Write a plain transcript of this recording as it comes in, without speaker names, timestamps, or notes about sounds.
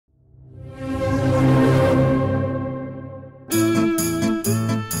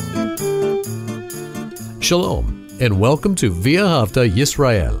Shalom, and welcome to V'ahavta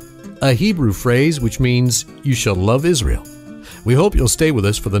Yisrael, a Hebrew phrase which means you shall love Israel. We hope you'll stay with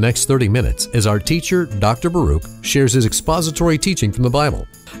us for the next 30 minutes as our teacher, Dr. Baruch, shares his expository teaching from the Bible.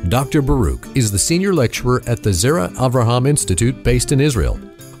 Dr. Baruch is the senior lecturer at the Zera Avraham Institute based in Israel.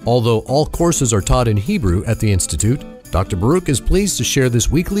 Although all courses are taught in Hebrew at the Institute, Dr. Baruch is pleased to share this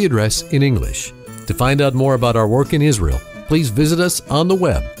weekly address in English. To find out more about our work in Israel, please visit us on the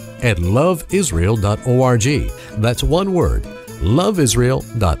web at LoveIsrael.org. That's one word,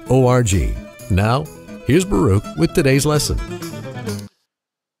 LoveIsrael.org. Now, here's Baruch with today's lesson.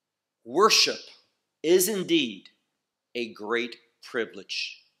 Worship is indeed a great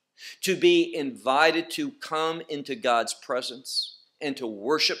privilege. To be invited to come into God's presence and to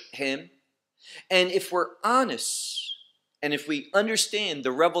worship Him. And if we're honest, and if we understand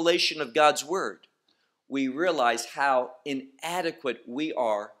the revelation of God's Word, we realize how inadequate we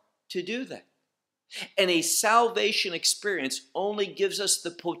are to do that. And a salvation experience only gives us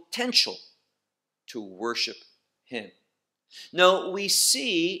the potential to worship Him. No, we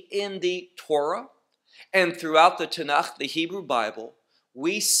see in the Torah and throughout the Tanakh, the Hebrew Bible,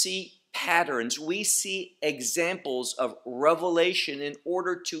 we see patterns, we see examples of revelation in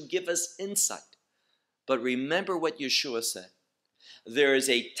order to give us insight. But remember what Yeshua said. There is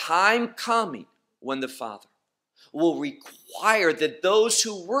a time coming when the Father will require that those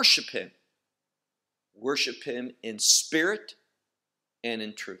who worship Him in spirit and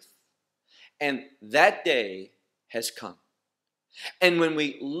in truth. And that day has come. And when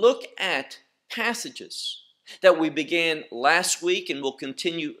we look at passages that we began last week and will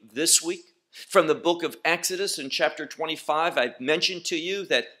continue this week, from the book of Exodus in chapter 25, I've mentioned to you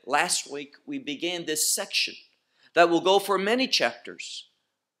that last week we began this section that will go for many chapters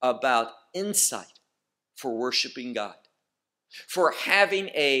about insight for worshiping God, for having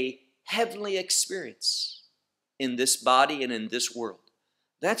a heavenly experience in this body and in this world.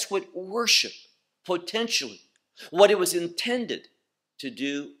 That's what worship, potentially, what it was intended to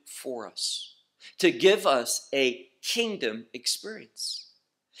do for us, to give us a kingdom experience.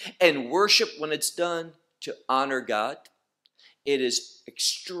 And worship, when it's done to honor God, it is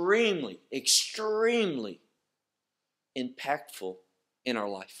extremely, extremely impactful in our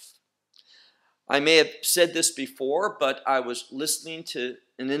life. I may have said this before, but I was listening to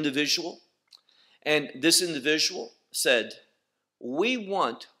an individual, and this individual said, we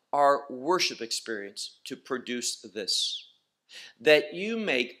want our worship experience to produce this, that you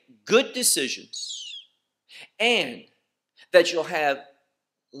make good decisions and that you'll have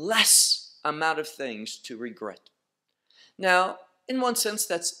less amount of things to regret. Now, in one sense,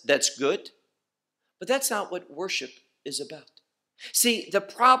 that's good, but that's not what worship is about. See, the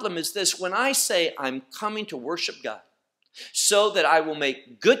problem is this: when I say I'm coming to worship God so that I will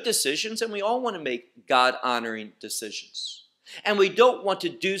make good decisions, and we all want to make God-honoring decisions, and we don't want to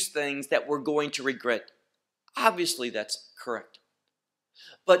do things that we're going to regret. Obviously, that's correct.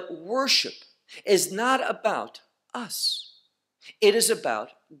 But worship is not about us. It is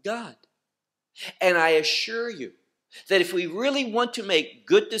about God. And I assure you that if we really want to make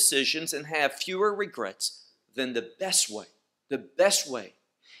good decisions and have fewer regrets, then the best way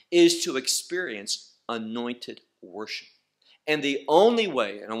is to experience anointed worship. And the only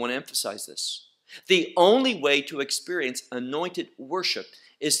way, and I want to emphasize this, the only way to experience anointed worship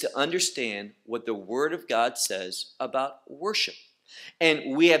is to understand what the Word of God says about worship.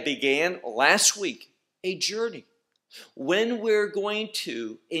 And we have began last week a journey when we're going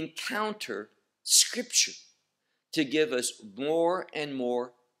to encounter Scripture to give us more and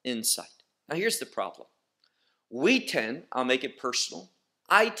more insight. Now here's the problem. I'll make it personal,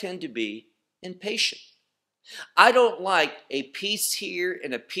 I tend to be impatient. I don't like a piece here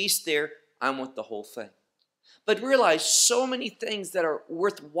and a piece there. I want the whole thing. But realize so many things that are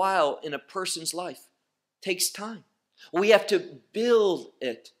worthwhile in a person's life takes time. We have to build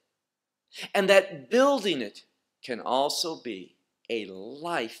it. And that building it can also be a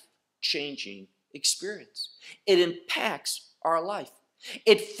life-changing experience. It impacts our life.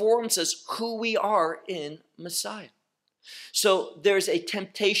 It forms us who we are in Messiah. So there's a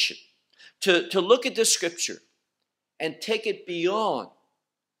temptation to look at this Scripture and take it beyond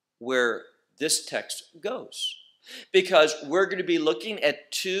where this text goes, because we're going to be looking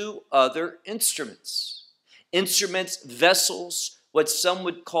at two other instruments, vessels, what some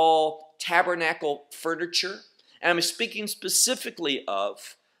would call tabernacle furniture. And I'm speaking specifically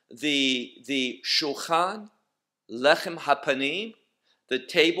of the shulchan, lechem hapanim, the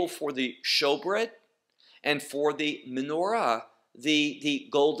table for the showbread, and for the menorah, the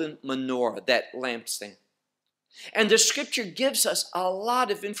golden menorah, that lampstand. And the Scripture gives us a lot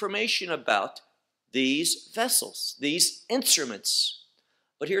of information about these vessels, these instruments.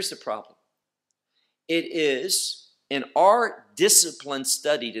 But here's the problem. It is, in our discipline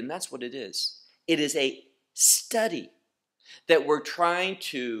studied, and that's what it is a study that we're trying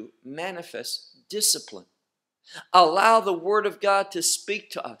to manifest discipline. Allow the Word of God to speak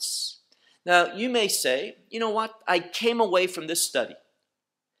to us. Now, you may say, you know what? I came away from this study,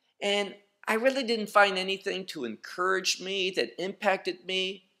 and I really didn't find anything to encourage me that impacted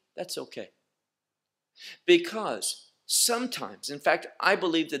me. That's okay. Because sometimes, in fact, I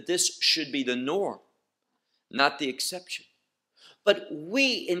believe that this should be the norm, not the exception. But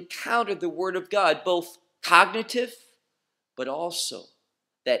we encounter the Word of God, both cognitive, but also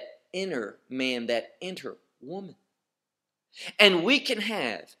that inner man, that inner woman. And we can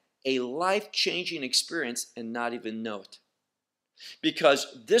have a life-changing experience and not even know it.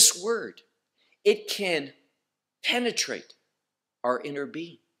 Because this Word, it can penetrate our inner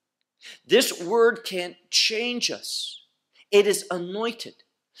being. This Word can change us. It is anointed.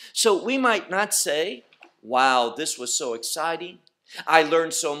 So we might not say, wow, this was so exciting. I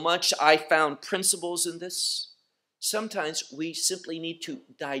learned so much. I found principles in this. Sometimes we simply need to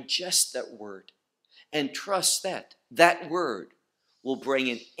digest that Word and trust that that Word will bring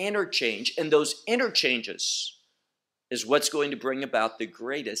an inner change. And those inner changes is what's going to bring about the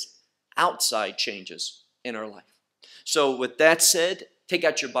greatest outside changes in our life. So with that said, take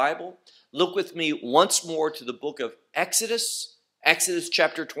out your Bible. Look with me once more to the book of Exodus, Exodus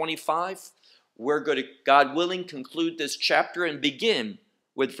chapter 25. We're going to, God willing, conclude this chapter and begin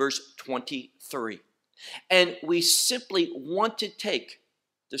with verse 23. And we simply want to take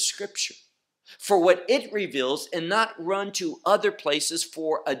the scripture for what it reveals and not run to other places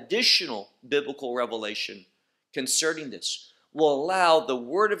for additional biblical revelation concerning this. We'll allow the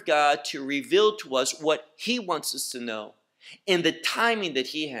Word of God to reveal to us what He wants us to know in the timing that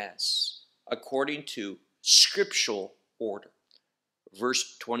He has according to scriptural order.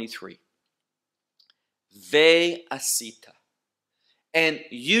 Verse 23. Ve asita, and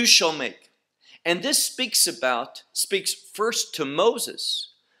you shall make. And this speaks first to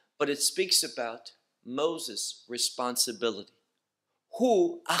Moses, but it speaks about Moses' responsibility.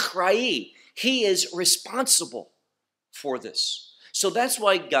 Hu achrai, he is responsible for this. So that's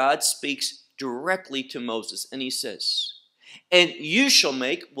why God speaks directly to Moses, and he says, and you shall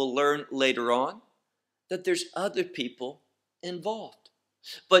make, we'll learn later on, that there's other people involved.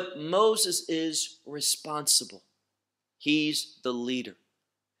 But Moses is responsible. He's the leader.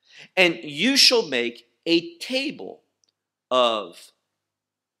 And you shall make a table of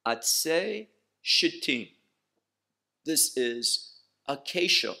atzei shittim. This is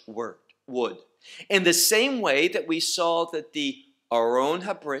acacia wood. In the same way that we saw that the Aron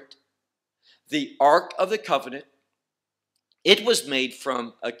Habrit, the Ark of the Covenant, it was made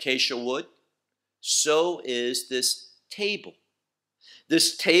from acacia wood, so is this table.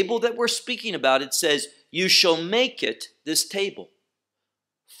 This table that we're speaking about, it says, you shall make it, this table,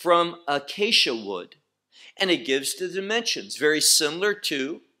 from acacia wood, and it gives the dimensions, very similar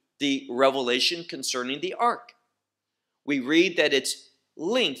to the revelation concerning the ark. We read that its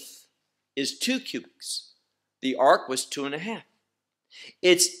length is 2 cubits. The ark was 2.5.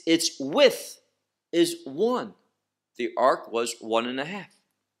 Its width is 1. The ark was 1.5.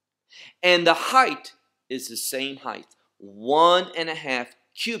 And the height is the same height, 1.5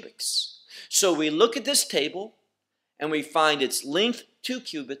 cubits. So we look at this table and we find its length 2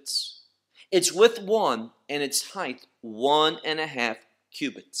 cubits, its width 1, and its height 1.5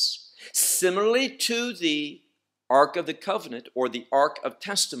 cubits. Similarly to the Ark of the Covenant or the Ark of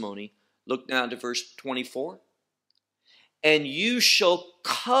Testimony, look now to verse 24. And you shall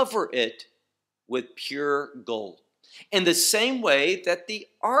cover it with pure gold. In the same way that the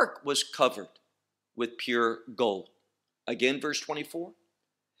ark was covered with pure gold. Again, verse 24.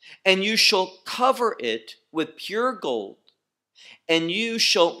 And you shall cover it with pure gold, and you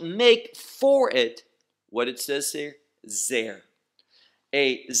shall make for it, what it says here, zer.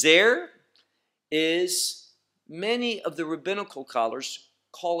 A zer is, many of the rabbinical scholars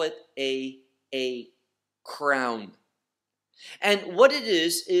call it a crown. And what it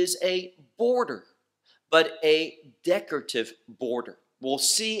is a border, but a decorative border. We'll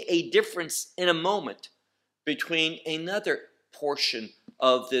see a difference in a moment between another portion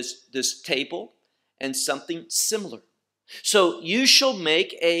of this table and something similar. So you shall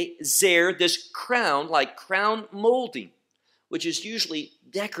make a zer, this crown, like crown molding, which is usually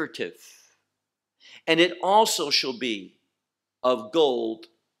decorative. And it also shall be of gold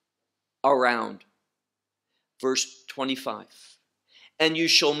around. Verse 25. And you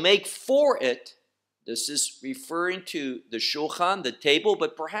shall make for it This is referring to the shulchan, the table,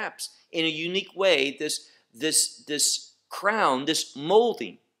 but perhaps in a unique way, this crown, this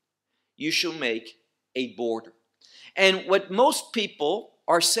molding, you shall make a border. And what most people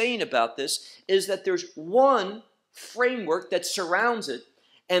are saying about this is that there's one framework that surrounds it,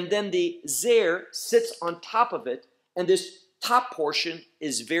 and then the zer sits on top of it, and this top portion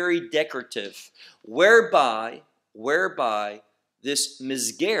is very decorative, whereby this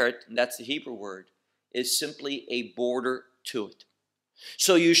mizgeret, and that's the Hebrew word, is simply a border to it.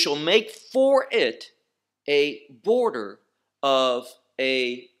 So you shall make for it a border of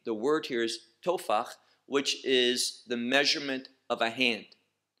the word here is tofach, which is the measurement of a hand.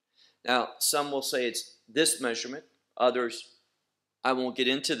 Now, some will say it's this measurement. Others, I won't get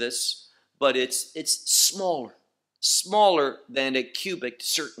into this, but it's smaller than a cubit,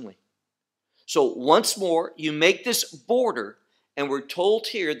 certainly. So once more, you make this border, and we're told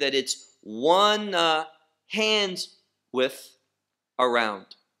here that it's one hand's width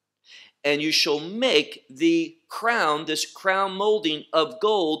around. And you shall make the crown, this crown molding of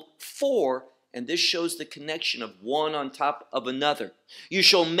gold for, and this shows the connection of one on top of another. You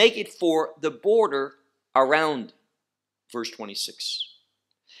shall make it for the border around, verse 26.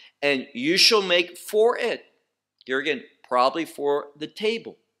 And you shall make for it, here again, probably for the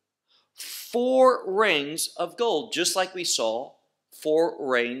table, 4 rings of gold, just like we saw 4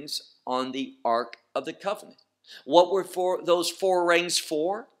 rings on the Ark of the Covenant. What were those 4 rings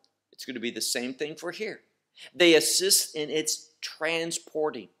for? It's going to be the same thing for here. They assist in its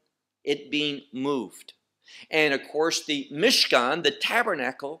transporting, it being moved. And of course, the Mishkan, the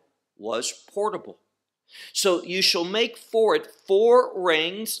tabernacle, was portable. So you shall make for it 4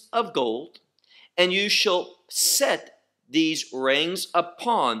 rings of gold, and you shall set these rings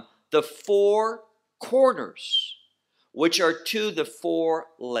upon the 4 corners, which are to the 4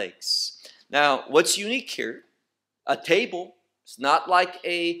 legs. Now, what's unique here? A table is not like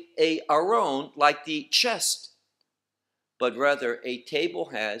a aron, like the chest, but rather a table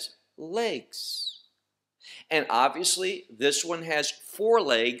has legs. And obviously, this one has 4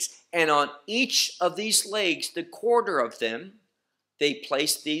 legs, and on each of these legs, the quarter of them, they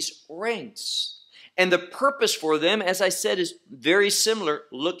place these rings. And the purpose for them, as I said, is very similar.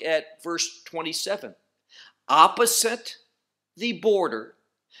 Look at verse 27. Opposite the border,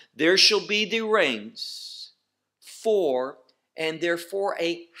 there shall be the rings for, and therefore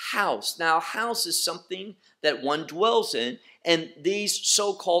a house. Now, a house is something that one dwells in, and these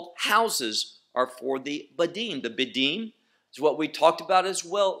so-called houses are for the badim. The badim is what we talked about as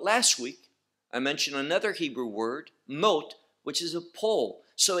well last week. I mentioned another Hebrew word, mot, which is a pole.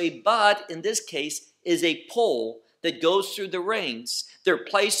 So a bad, in this case, is a pole that goes through the rings. They're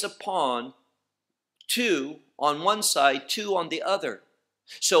placed upon 2 on one side, 2 on the other.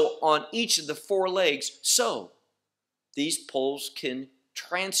 So on each of the 4 legs, so these poles can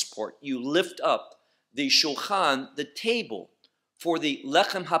transport. You lift up the shulchan, the table, for the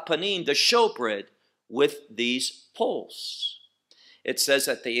lechem hapanim, the showbread, with these poles. It says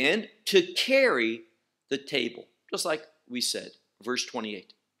at the end, to carry the table, just like we said, verse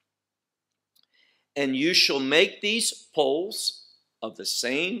 28. And you shall make these poles of the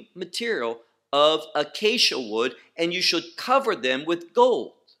same material of acacia wood, and you should cover them with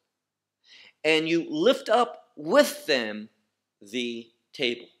gold. And you lift up with them the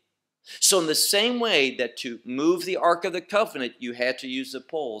table. So in the same way that to move the Ark of the Covenant, you had to use the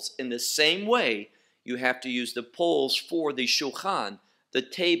poles, in the same way, you have to use the poles for the shulchan, the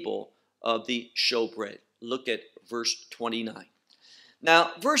table of the showbread. Look at verse 29.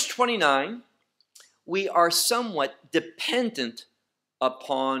 Now, verse 29, we are somewhat dependent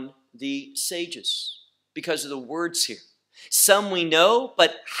upon the sages because of the words here. Some we know,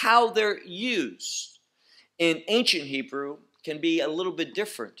 but how they're used in ancient Hebrew can be a little bit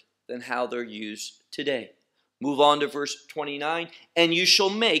different than how they're used today. Move on to verse 29. And you shall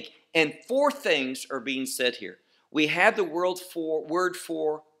make, and 4 things are being said here. We have the word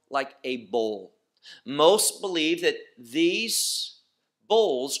for like a bowl. Most believe that these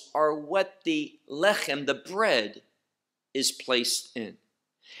bowls are what the lechem, the bread, is placed in.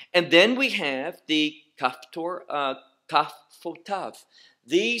 And then we have the kafotav.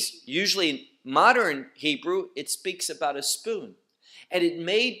 These, usually in modern Hebrew, it speaks about a spoon. And it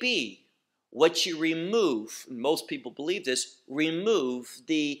may be what you remove, most people believe this, remove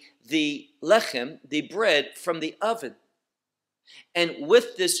the lechem, the bread, from the oven. And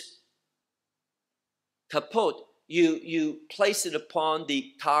with this kapot, you place it upon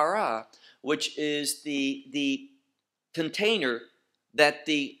the kara, which is the container that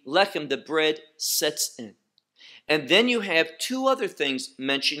the lechem, the bread, sets in. And then you have two other things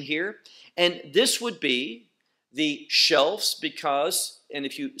mentioned here. And this would be the shelves because, and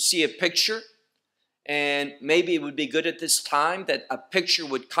if you see a picture, and maybe it would be good at this time that a picture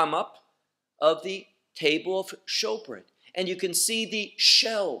would come up of the table of showbread. And you can see the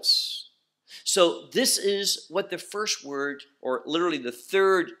shelves. So this is what the first word, or literally the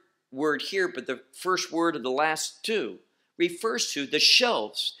third word here, but the first word of the last two, refers to the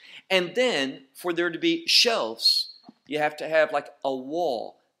shelves. And then for there to be shelves, you have to have like a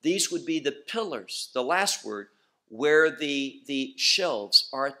wall. These would be the pillars, the last word, where the shelves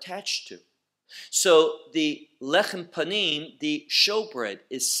are attached to. So the lechem panim, the showbread,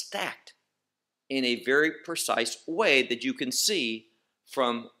 is stacked in a very precise way that you can see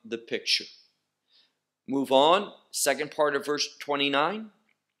from the picture. Move on, second part of verse 29.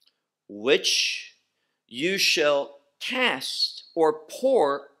 Which you shall cast or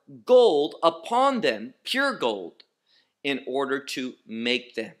pour gold upon them, pure gold, in order to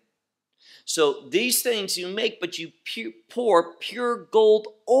make them. So these things you make, but you pour pure gold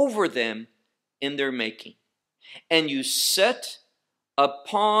over them in their making. And you set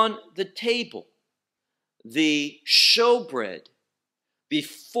upon the table the showbread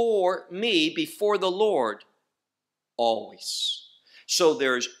before me, before the Lord, always. So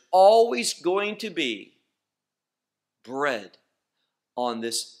there's always going to be bread on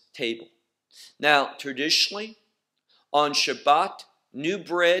this table. Now, traditionally, on Shabbat, new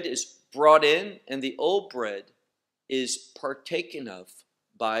bread is brought in and the old bread is partaken of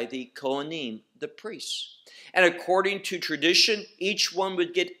by the Kohanim, the priests. And according to tradition, each one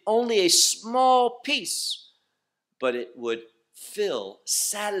would get only a small piece, but it would fill,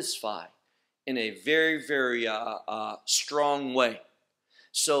 satisfy in a very, very strong way.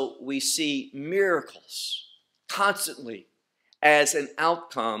 So we see miracles constantly as an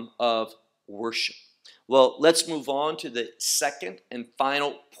outcome of worship. Well, let's move on to the second and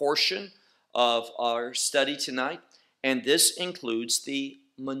final portion of our study tonight, and this includes the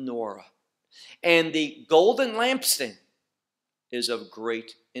menorah. And the golden lampstand is of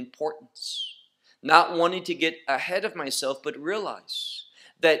great importance. Not wanting to get ahead of myself, but realize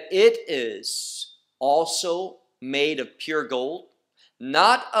that it is also made of pure gold,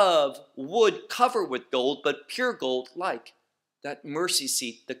 not of wood covered with gold, but pure gold like that mercy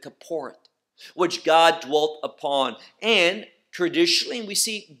seat, the kaporet, which God dwelt upon. And traditionally, we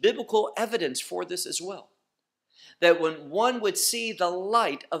see biblical evidence for this as well. That when one would see the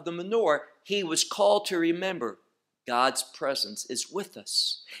light of the menorah, he was called to remember God's presence is with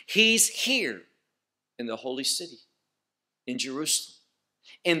us. He's here in the holy city, in Jerusalem,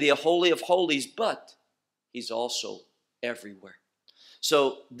 in the Holy of Holies, but he's also everywhere.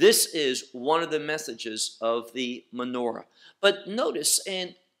 So this is one of the messages of the menorah. But notice,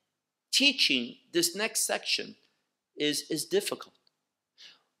 in teaching this next section is difficult.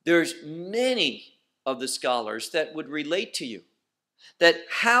 There's many of the scholars that would relate to you that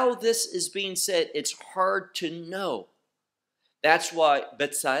how this is being said, it's hard to know. That's why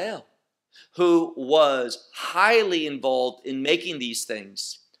Bezalel, who was highly involved in making these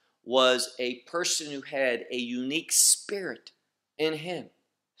things, was a person who had a unique spirit in him,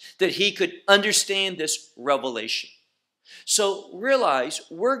 that he could understand this revelation. So realize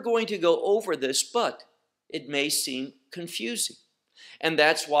we're going to go over this, but it may seem confusing. And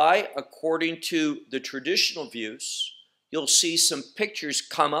that's why, according to the traditional views, you'll see some pictures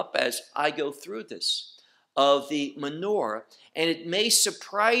come up as I go through this of the menorah, and it may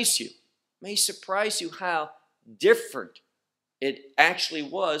surprise you. How different it actually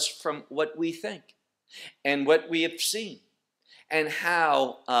was from what we think and what we have seen, and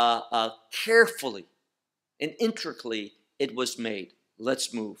how carefully and intricately it was made.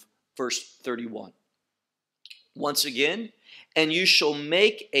 Let's move. Verse 31. Once again, and you shall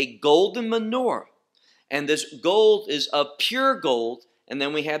make a golden menorah. And this gold is of pure gold. And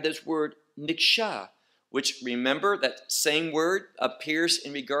then we have this word nikshah, which, remember, that same word appears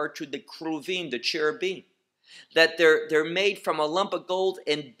in regard to the kruvim, the cherubim. That they're made from a lump of gold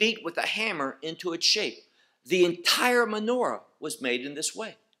and beat with a hammer into its shape. The entire menorah was made in this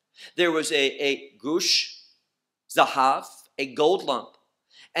way. There was a gush, zahav, a gold lump.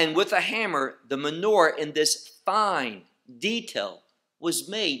 And with a hammer, the menorah in this fine detail was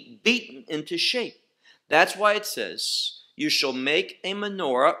made, beaten into shape. That's why it says, you shall make a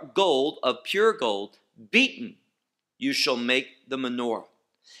menorah, gold, of pure gold, beaten, you shall make the menorah.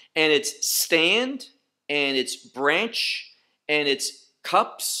 And its stand, and its branch, and its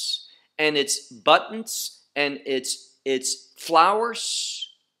cups, and its buttons, and its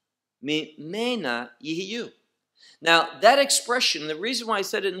flowers, mena yihiyu. Now, that expression, the reason why I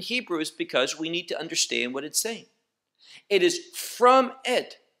said it in Hebrew is because we need to understand what it's saying. It is from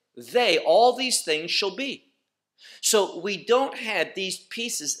it all these things shall be. So we don't have these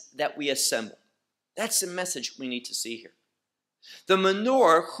pieces that we assemble. That's the message we need to see here. The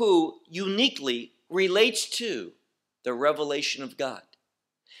menorah, who uniquely relates to the revelation of God,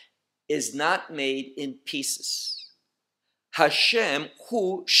 is not made in pieces. Hashem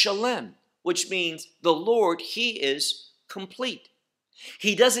hu shalem, which means the Lord, he is complete.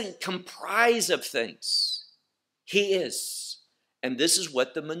 He doesn't comprise of things. He is. And this is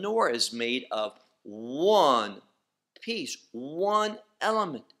what the menorah is made of. One piece, one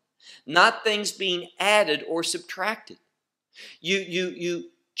element. Not things being added or subtracted. You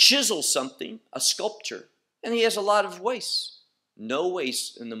chisel something, a sculpture, and he has a lot of waste. No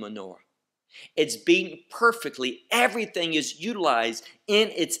waste in the menorah. It's beaten perfectly. Everything is utilized in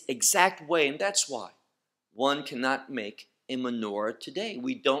its exact way, and that's why one cannot make a menorah today.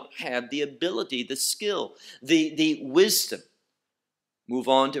 We don't have the ability, the skill, the wisdom. Move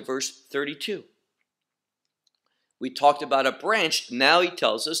on to verse 32. We talked about a branch. Now he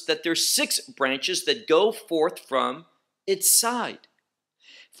tells us that there's 6 branches that go forth from its side.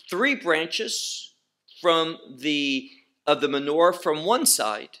 3 branches of the menorah from one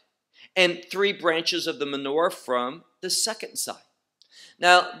side, and 3 branches of the menorah from the second side.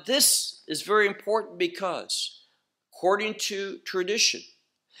 Now, this is very important because, according to tradition,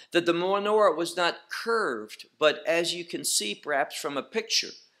 that the menorah was not curved, but as you can see perhaps from a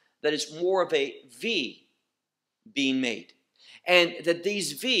picture, that it's more of a V being made. And that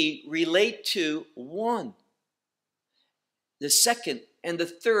these V relate to one. The second and the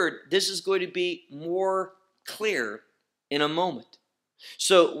third, this is going to be more clear in a moment.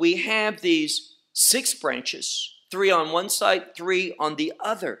 So we have these 6 branches, 3 on one side, 3 on the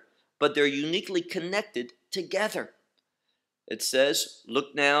other, but they're uniquely connected together. It says,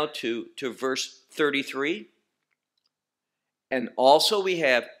 look now to verse 33. And also we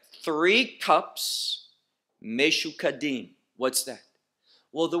have 3 cups, meshukadim. What's that?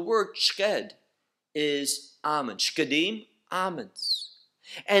 Well, the word shked is almond. Shkedim, almonds.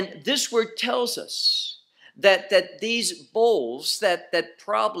 And this word tells us that these bowls that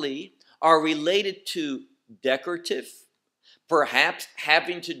probably are related to decorative, perhaps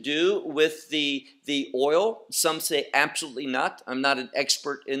having to do with the oil. Some say absolutely not. I'm not an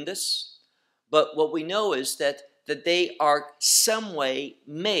expert in this. But what we know is that they are some way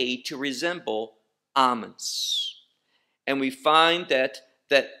made to resemble almonds. And we find that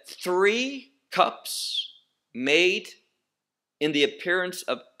 3 cups made in the appearance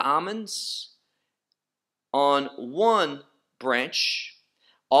of almonds on one branch.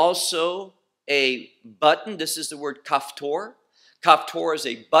 Also a button. This is the word kaftor. Kaftor is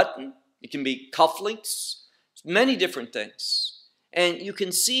a button. It can be cufflinks. Many different things. And you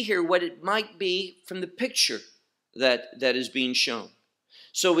can see here what it might be from the picture that is being shown.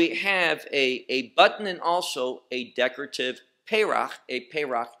 So we have a button and also a decorative perach. A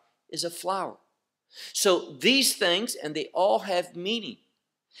perach is a flower. So these things, and they all have meaning.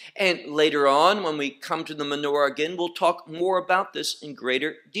 And later on, when we come to the menorah again, we'll talk more about this in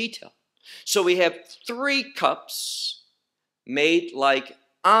greater detail. So we have 3 cups made like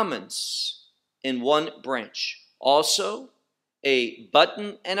almonds in one branch. Also, a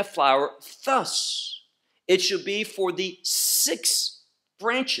button and a flower. Thus, it should be for the 6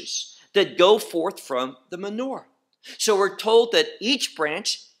 branches that go forth from the menorah. So we're told that each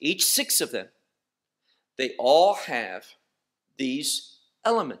branch, each 6 of them, they all have these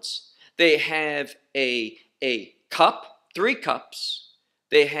elements. They have a cup, 3 cups.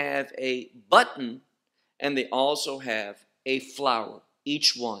 They have a button, and they also have a flower,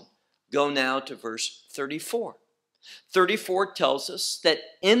 each one. Go now to verse 34. 34 tells us that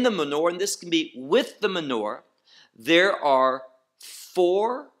in the menorah, and this can be with the menorah, there are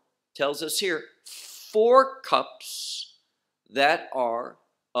 4, tells us here, 4 cups that are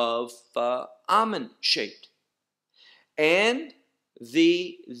of almond shaped. And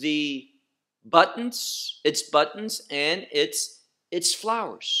the buttons, its buttons and its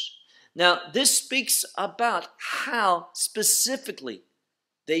flowers. Now, this speaks about how specifically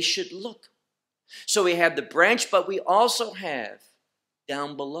they should look. So we have the branch, but we also have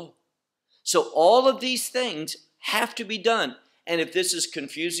down below. So all of these things have to be done. And if this is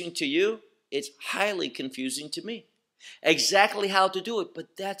confusing to you, it's highly confusing to me. Exactly how to do it,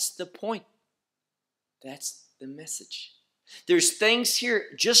 but that's the point. That's the message. There's things here,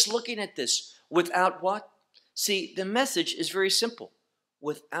 just looking at this, without what? See, the message is very simple.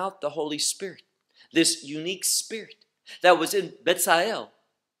 Without the Holy Spirit, this unique spirit that was in Bezalel,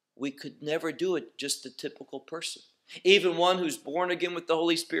 we could never do it just a typical person. Even one who's born again with the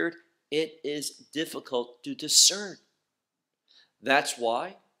Holy Spirit, it is difficult to discern. That's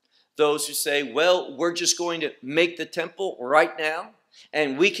why those who say, well, we're just going to make the temple right now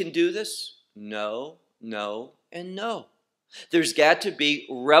and we can do this. No, no, and no. There's got to be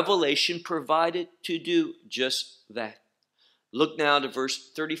revelation provided to do just that. Look now to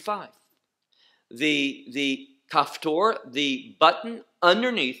verse 35. The kaftor, the button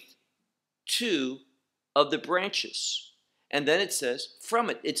underneath two of the branches. And then it says from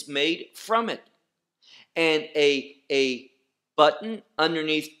it. It's made from it. And a button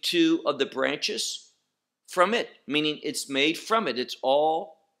underneath two of the branches from it, meaning it's made from it. It's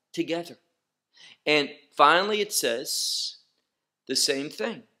all together. And finally it says the same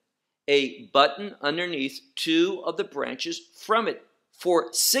thing. A button underneath two of the branches from it. For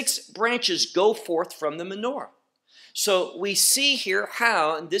 6 branches go forth from the menorah. So we see here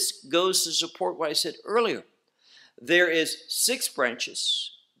how, and this goes to support what I said earlier, there is 6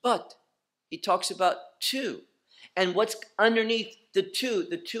 branches, but he talks about 2. And what's underneath the 2?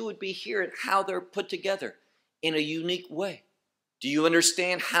 The 2 would be here and how they're put together in a unique way. Do you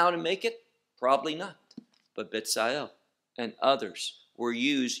understand how to make it? Probably not. But Bezalel and others were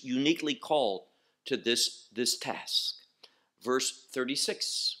uniquely called to this task. Verse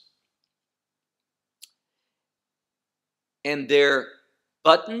 36. And their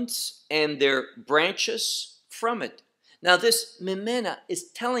buttons and their branches from it. Now this mimena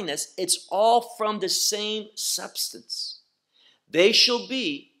is telling us it's all from the same substance. They shall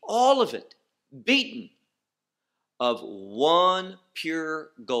be, all of it, beaten of one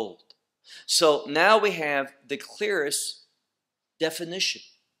pure gold. So now we have the clearest definition.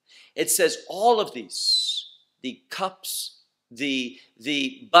 It says all of these, the cups, the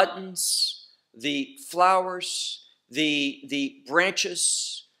buttons, the flowers, the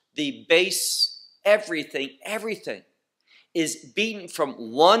branches, the base, everything is beaten from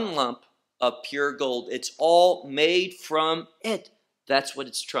one lump of pure gold. It's all made from it. That's what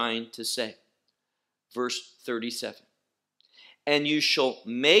it's trying to say. Verse 37. And you shall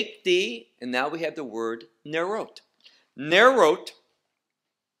make thee, and now we have the word nerot. Nerot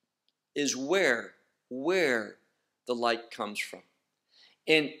is where the light comes from.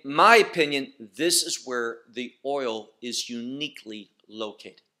 In my opinion, this is where the oil is uniquely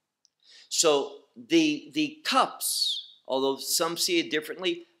located. So the cups, although some see it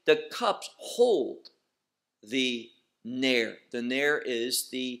differently, the cups hold the ner. The ner is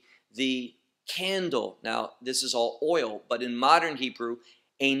the candle. Now, this is all oil, but in modern Hebrew,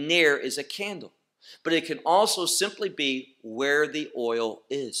 a ner is a candle. But it can also simply be where the oil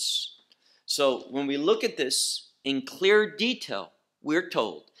is. So when we look at this in clear detail, we're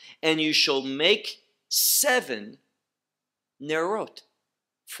told, and you shall make 7 nerot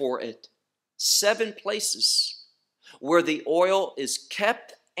for it. 7 places where the oil is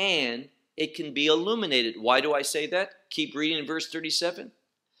kept and it can be illuminated. Why do I say that? Keep reading in verse 37.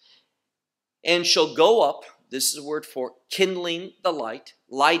 And shall go up, this is a word for kindling the light,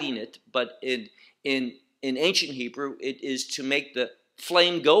 lighting it, but in ancient Hebrew, it is to make the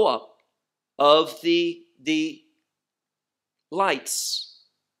flame go up of the lights.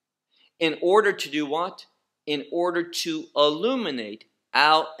 In order to do what? In order to illuminate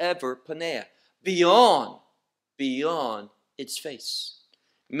however panea, beyond its face.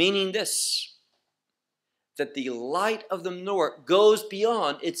 Meaning this, that the light of the menorah goes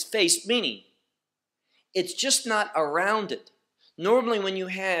beyond its face, meaning it's just not around it. Normally when you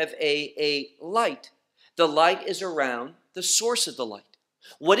have a light, the light is around the source of the light.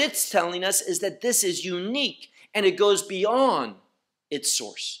 What it's telling us is that this is unique and it goes beyond its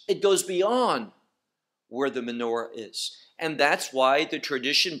source. It goes beyond where the menorah is. And that's why the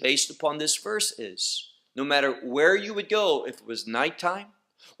tradition based upon this verse is, no matter where you would go, if it was nighttime,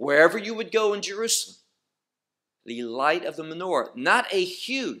 wherever you would go in Jerusalem, the light of the menorah, not a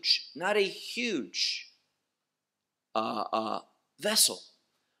huge vessel,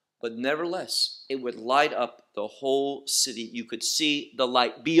 but nevertheless, it would light up the whole city. You could see the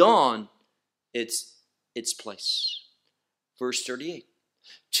light beyond its place. Verse 38.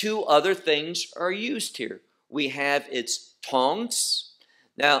 2 other things are used here. We have its tongs.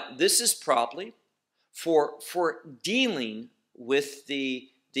 Now, this is probably for dealing with the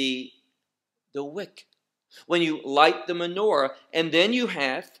wick. When you light the menorah, and then you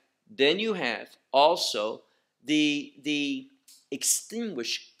have also the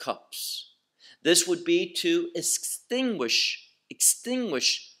extinguished cups. This would be to extinguish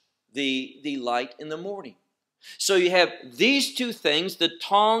the light in the morning. So you have these 2 things, the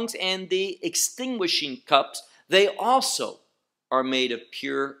tongs and the extinguishing cups. They also are made of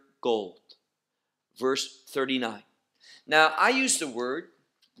pure gold. Verse 39. Now I use the word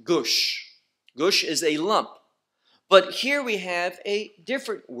gush. Gush is a lump. But here we have a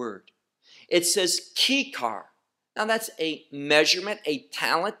different word. It says kikar. Now that's a measurement, a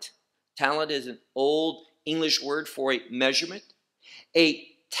talent. Talent is an old English word for a measurement. A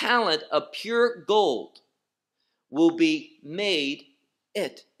talent of pure gold will be made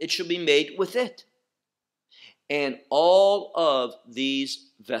it. It shall be made with it. And all of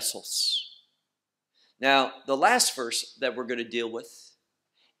these vessels. Now, the last verse that we're going to deal with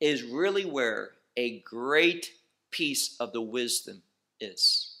is really where a great piece of the wisdom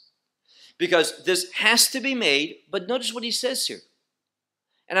is. Because this has to be made, but notice what he says here.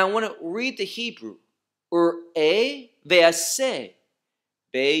 And I want to read the Hebrew. Ur'e ve'aseh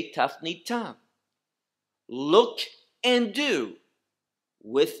be'tafnitam. Look and do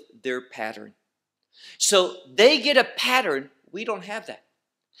with their pattern. So they get a pattern. We don't have that.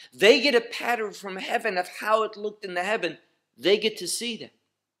 They get a pattern from heaven of how it looked in the heaven. They get to see that.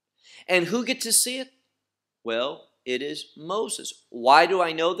 And who gets to see it? Well, it is Moses. Why do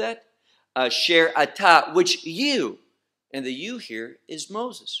I know that? Sher ata, which you, and the you here is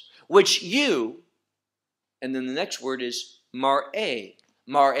Moses, which you, and then the next word is mar'eh.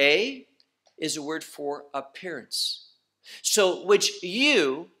 Mar'eh is a word for appearance. So, which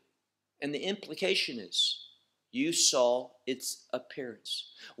you, and the implication is, you saw its appearance.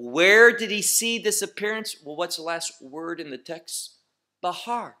 Where did he see this appearance? Well, what's the last word in the text?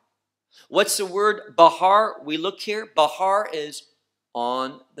 Bahar. What's the word Bahar? We look here. Bahar is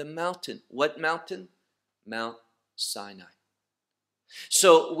on the mountain. What mountain? Mount Sinai.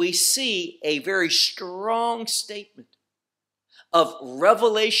 So we see a very strong statement of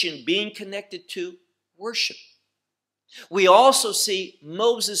revelation being connected to worship. We also see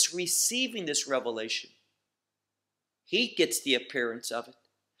Moses receiving this revelation. He gets the appearance of it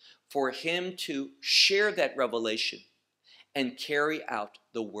for him to share that revelation and carry out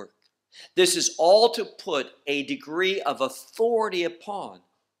the work. This is all to put a degree of authority upon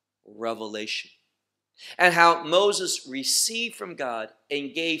revelation. And how Moses received from God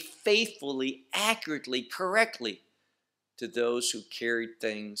and gave faithfully, accurately, correctly to those who carried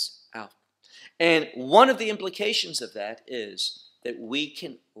things out. And one of the implications of that is that we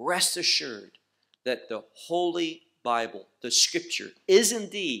can rest assured that the Holy Bible, the Scripture, is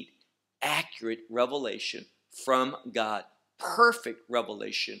indeed accurate revelation from God, perfect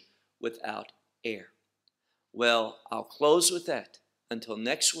revelation without error. Well, I'll close with that. Until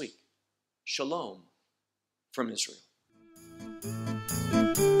next week, Shalom from Israel.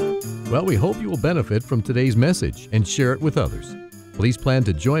 Well, we hope you will benefit from today's message and share it with others. Please plan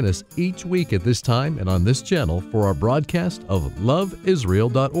to join us each week at this time and on this channel for our broadcast of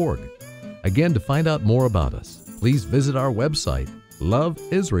LoveIsrael.org. Again, to find out more about us, please visit our website,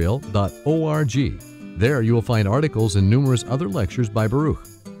 LoveIsrael.org. There you will find articles and numerous other lectures by Baruch.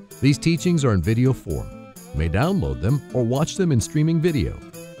 These teachings are in video form. You may download them or watch them in streaming video.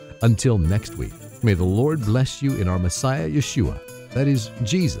 Until next week, may the Lord bless you in our Messiah Yeshua, that is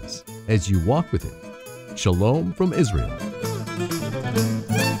Jesus, as you walk with Him. Shalom from Israel.